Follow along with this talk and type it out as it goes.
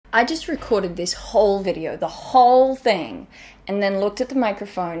I just recorded this whole video, the whole thing, and then looked at the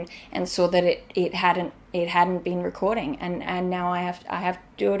microphone and saw that it hadn't been recording, and now I have to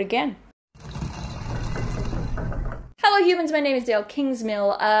do it again. Hello humans, my name is Dael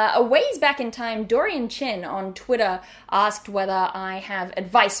Kingsmill. A ways back in time, Dorian Chin on Twitter asked whether I have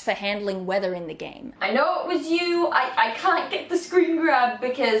advice for handling weather in the game. I know it was you. I can't get the screen grab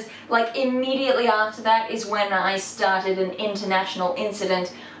because, like, immediately after that is when I started an international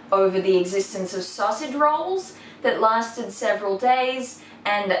incident over the existence of sausage rolls that lasted several days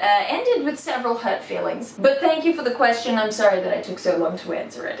and ended with several hurt feelings. But thank you for the question. I'm sorry that I took so long to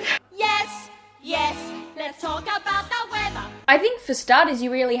answer it. Yes, let's talk about the weather. I think for starters,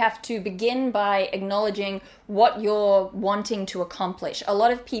 you really have to begin by acknowledging what you're wanting to accomplish. A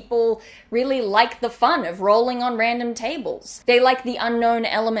lot of people really like the fun of rolling on random tables. They like the unknown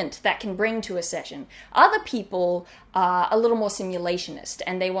element that can bring to a session. Other people are a little more simulationist,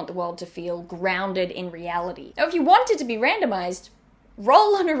 and they want the world to feel grounded in reality. Now, if you want it to be randomized,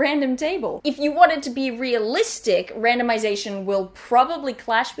 roll on a random table. If you want it to be realistic, randomization will probably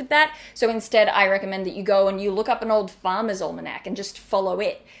clash with that, so instead I recommend that you go and you look up an old farmer's almanac and just follow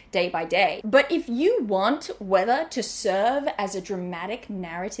it day by day. But if you want weather to serve as a dramatic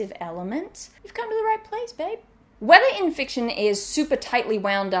narrative element, you've come to the right place, babe. Weather in fiction is super tightly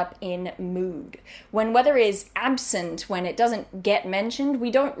wound up in mood. When weather is absent, when it doesn't get mentioned, we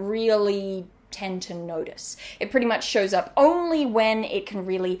don't really tend to notice. It pretty much shows up only when it can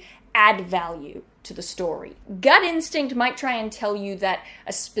really add value to the story. Gut instinct might try and tell you that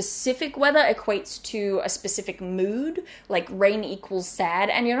a specific weather equates to a specific mood, like rain equals sad,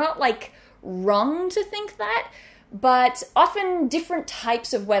 and you're not, like, wrong to think that, but often different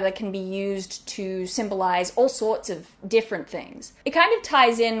types of weather can be used to symbolize all sorts of different things. It kind of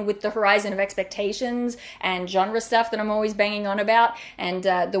ties in with the horizon of expectations and genre stuff that I'm always banging on about, and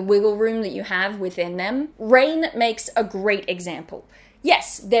the wiggle room that you have within them. Rain makes a great example.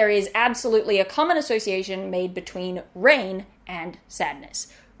 Yes, there is absolutely a common association made between rain and sadness.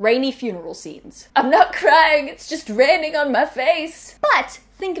 Rainy funeral scenes. I'm not crying, it's just raining on my face. But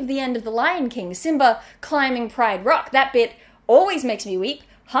think of the end of The Lion King, Simba climbing Pride Rock. That bit always makes me weep.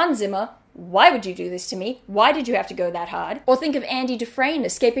 Hans Zimmer, why would you do this to me? Why did you have to go that hard? Or think of Andy Dufresne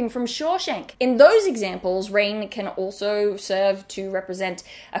escaping from Shawshank. In those examples, rain can also serve to represent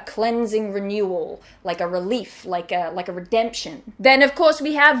a cleansing renewal, like a relief, like a redemption. Then, of course,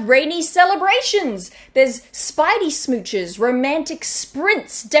 we have rainy celebrations. There's Spidey smooches, romantic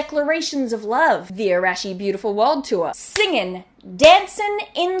sprints, declarations of love, the Arashi Beautiful World Tour, singing, dancing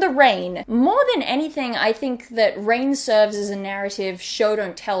in the rain. More than anything, I think that rain serves as a narrative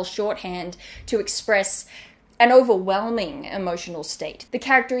show-don't-tell shorthand to express an overwhelming emotional state. The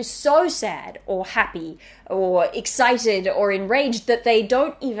character is so sad or happy or excited or enraged that they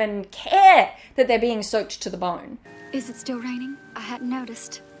don't even care that they're being soaked to the bone. Is it still raining? I hadn't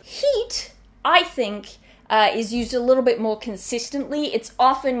noticed. Heat, I think, is used a little bit more consistently. It's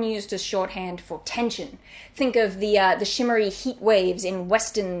often used as shorthand for tension. Think of the shimmery heat waves in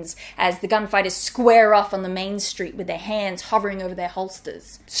westerns as the gunfighters square off on the main street with their hands hovering over their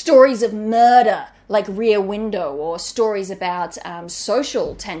holsters. Stories of murder, like Rear Window, or stories about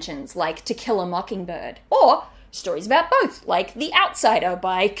social tensions, like To Kill a Mockingbird. Or stories about both, like The Outsider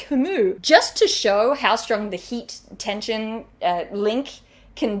by Camus. Just to show how strong the heat-tension link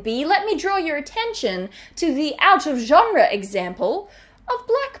can be, let me draw your attention to the out-of-genre example of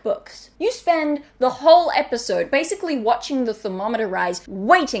Black Books. You spend the whole episode basically watching the thermometer rise,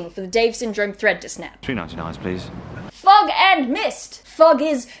 waiting for the Dave Syndrome thread to snap. $3.99, please. Fog and mist. Fog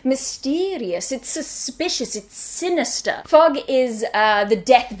is mysterious, it's suspicious, it's sinister. Fog is the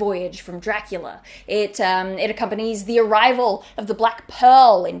death voyage from Dracula. It accompanies the arrival of the Black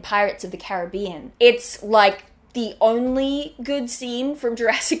Pearl in Pirates of the Caribbean. It's like the only good scene from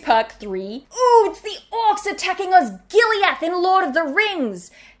Jurassic Park 3. Ooh, it's the orcs attacking Osgiliath in Lord of the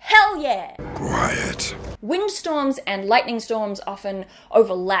Rings! Hell yeah! Quiet. Windstorms and lightning storms often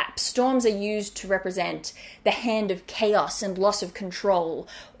overlap. Storms are used to represent the hand of chaos and loss of control,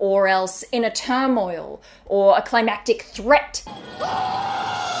 or else inner turmoil, or a climactic threat.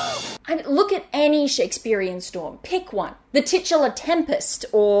 I mean, look at any Shakespearean storm. Pick one. The titular Tempest,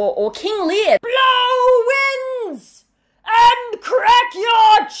 or King Lear. Blow winds and crack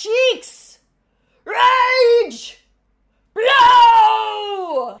your cheeks! Rage!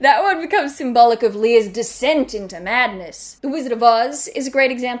 Blow! That one becomes symbolic of Lear's descent into madness. The Wizard of Oz is a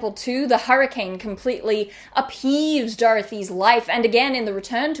great example too. The hurricane completely upheaves Dorothy's life, and again in the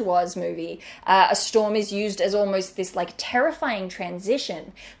Return to Oz movie, a storm is used as almost this like terrifying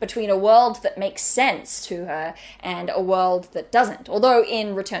transition between a world that makes sense to her and a world that doesn't. Although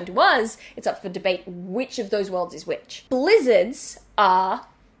in Return to Oz, it's up for debate which of those worlds is which. Blizzards are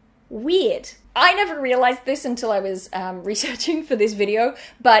weird. I never realized this until I was researching for this video,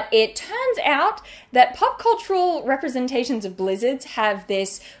 but it turns out that pop cultural representations of blizzards have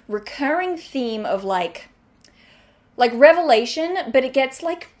this recurring theme of like revelation, but it gets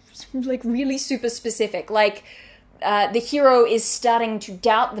like really super specific. Like the hero is starting to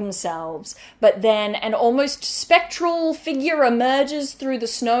doubt themselves, but then an almost spectral figure emerges through the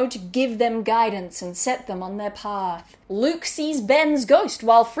snow to give them guidance and set them on their path. Luke sees Ben's ghost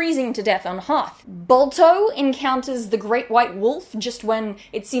while freezing to death on Hoth. Balto encounters the great white wolf just when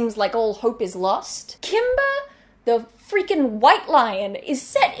it seems like all hope is lost. Kimber, the freaking white lion, is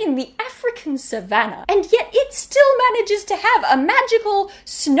set in the African savannah, and yet it still manages to have a magical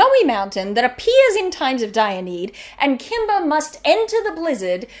snowy mountain that appears in times of dire need, and Kimber must enter the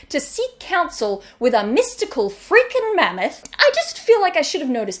blizzard to seek counsel with a mystical freaking mammoth. I just feel like I should have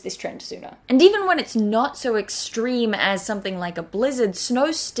noticed this trend sooner. And even when it's not so extreme as something like a blizzard,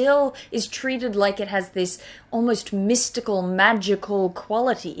 snow still is treated like it has this almost mystical, magical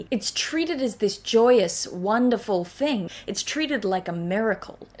quality. It's treated as this joyous, wonderful thing. It's treated like a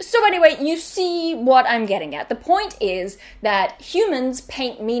miracle. So anyway, you see what I'm getting at. The point is that humans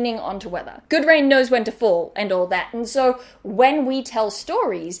paint meaning onto weather. Good rain knows when to fall and all that. And so when we tell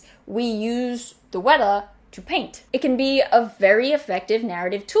stories, we use the weather to paint. It can be a very effective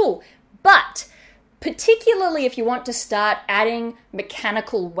narrative tool, but particularly if you want to start adding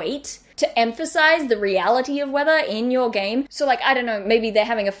mechanical weight to emphasize the reality of weather in your game. So like, I don't know, maybe they're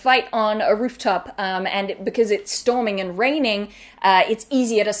having a fight on a rooftop and because it's storming and raining, it's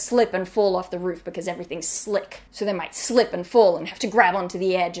easier to slip and fall off the roof because everything's slick. So they might slip and fall and have to grab onto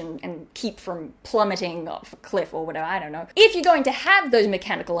the edge and keep from plummeting off a cliff or whatever, I don't know. If you're going to have those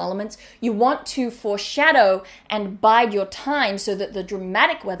mechanical elements, you want to foreshadow and bide your time so that the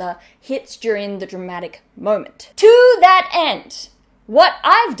dramatic weather hits during the dramatic moment. To that end, what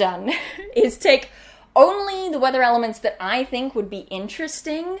I've done is take only the weather elements that I think would be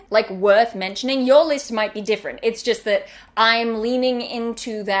interesting, like worth mentioning. Your list might be different. It's just that I'm leaning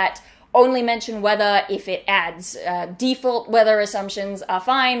into that only mention weather if it adds. Default weather assumptions are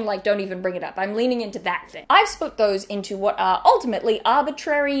fine, like don't even bring it up. I'm leaning into that thing. I've split those into what are ultimately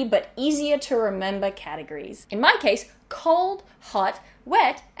arbitrary but easier to remember categories. In my case, cold, hot,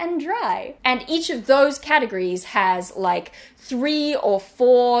 wet, and dry. And each of those categories has like 3 or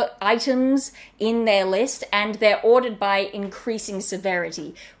 4 items in their list, and they're ordered by increasing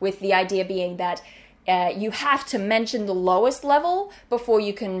severity, with the idea being that you have to mention the lowest level before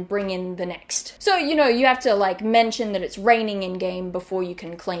you can bring in the next. So, you know, you have to like mention that it's raining in game before you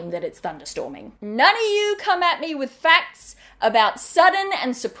can claim that it's thunderstorming. None of you come at me with facts about sudden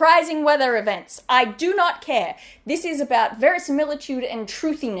and surprising weather events. I do not care. This is about verisimilitude and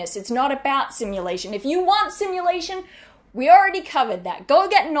truthiness. It's not about simulation. If you want simulation, we already covered that. Go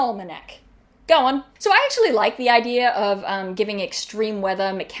get an almanac. Go on. So I actually like the idea of giving extreme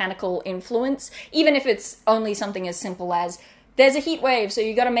weather mechanical influence, even if it's only something as simple as there's a heat wave, so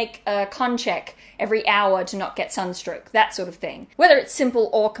you gotta make a con check every hour to not get sunstroke, that sort of thing. Whether it's simple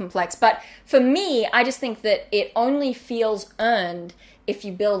or complex, but for me, I just think that it only feels earned if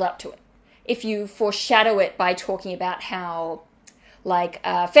you build up to it. If you foreshadow it by talking about how, like,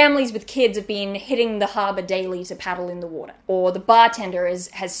 families with kids have been hitting the harbor daily to paddle in the water. Or the bartender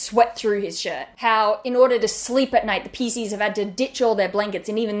has sweat through his shirt. How, in order to sleep at night, the PCs have had to ditch all their blankets,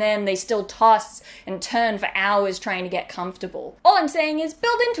 and even then, they still toss and turn for hours trying to get comfortable. All I'm saying is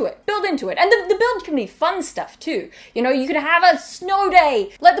build into it. Build into it. And the build can be fun stuff, too. You know, you could have a snow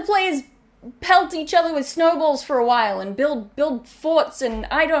day. Let the players pelt each other with snowballs for a while and build forts, and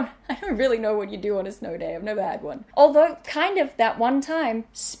I don't really know what you do on a snow day. I've never had one. Although, kind of that one time,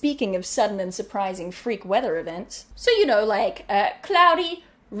 speaking of sudden and surprising freak weather events, so you know, like cloudy,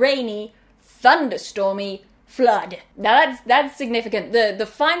 rainy, thunderstormy, flood. Now that's significant. The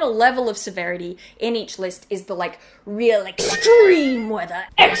final level of severity in each list is the like real extreme weather.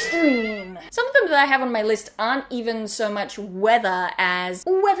 Extreme! Some of them that I have on my list aren't even so much weather as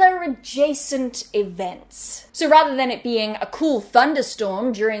weather adjacent events. So rather than it being a cool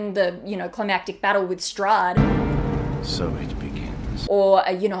thunderstorm during the, you know, climactic battle with Strahd, so it begins, or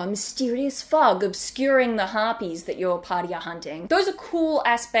a mysterious fog obscuring the harpies that your party are hunting, those are cool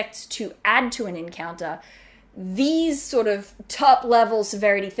aspects to add to an encounter. these sort of top level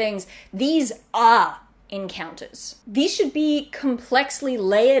severity things, these are encounters. These should be complexly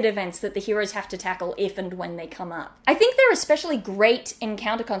layered events that the heroes have to tackle if and when they come up. I think they're especially great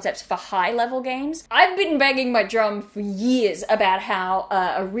encounter concepts for high level games. I've been banging my drum for years about how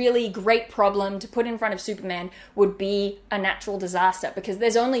a really great problem to put in front of Superman would be a natural disaster, because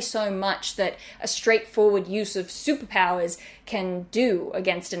there's only so much that a straightforward use of superpowers can do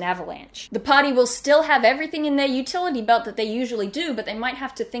against an avalanche. The party will still have everything in their utility belt that they usually do, but they might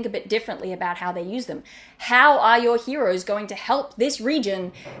have to think a bit differently about how they use them. How are your heroes going to help this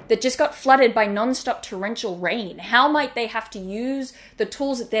region that just got flooded by non-stop torrential rain? How might they have to use the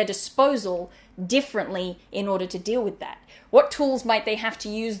tools at their disposal differently in order to deal with that? What tools might they have to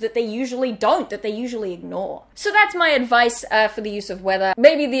use that they usually don't, that they usually ignore? So that's my advice for the use of weather.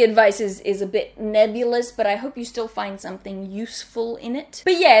 Maybe the advice is a bit nebulous, but I hope you still find something useful in it.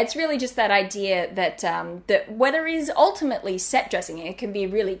 But yeah, it's really just that idea that that weather is ultimately set dressing. It can be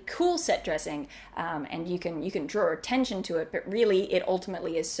really cool set dressing, and you can draw attention to it, but really it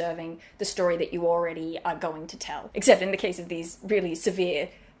ultimately is serving the story that you already are going to tell. Except in the case of these really severe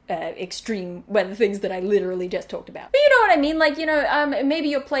extreme weather things that I literally just talked about. But you know what I mean? Like, you know, maybe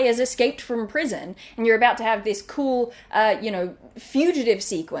your player's escaped from prison and you're about to have this cool, you know, fugitive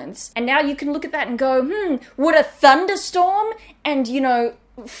sequence, and now you can look at that and go, would a thunderstorm and, you know,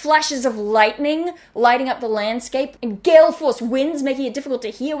 flashes of lightning lighting up the landscape and gale force winds making it difficult to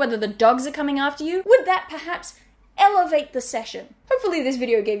hear whether the dogs are coming after you, would that perhaps elevate the session? Hopefully this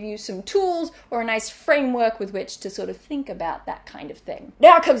video gave you some tools or a nice framework with which to sort of think about that kind of thing.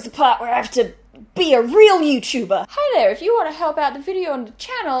 Now comes the part where I have to be a real YouTuber. Hi there, if you want to help out the video on the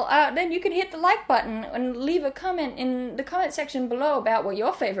channel, then you can hit the like button and leave a comment in the comment section below about what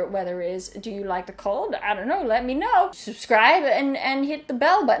your favorite weather is. Do you like the cold? I don't know, let me know. Subscribe and hit the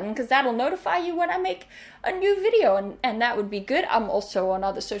bell button, because that'll notify you when I make a new video, and that would be good. I'm also on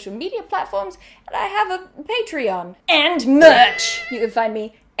other social media platforms, and I have a Patreon. And merch! You can find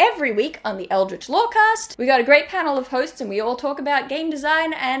me every week on the Eldritch Lorecast. We got a great panel of hosts and we all talk about game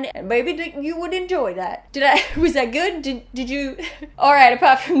design, and maybe you would enjoy that. Was that good? Did you? Alright,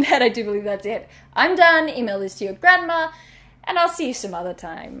 apart from that, I do believe that's it. I'm done. Email this to your grandma, and I'll see you some other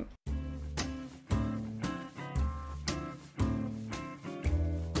time.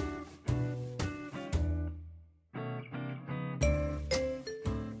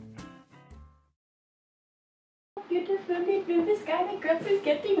 Beautifully blue, the sky, the grass is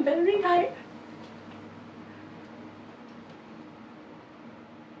getting very high.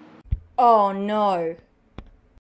 Oh no.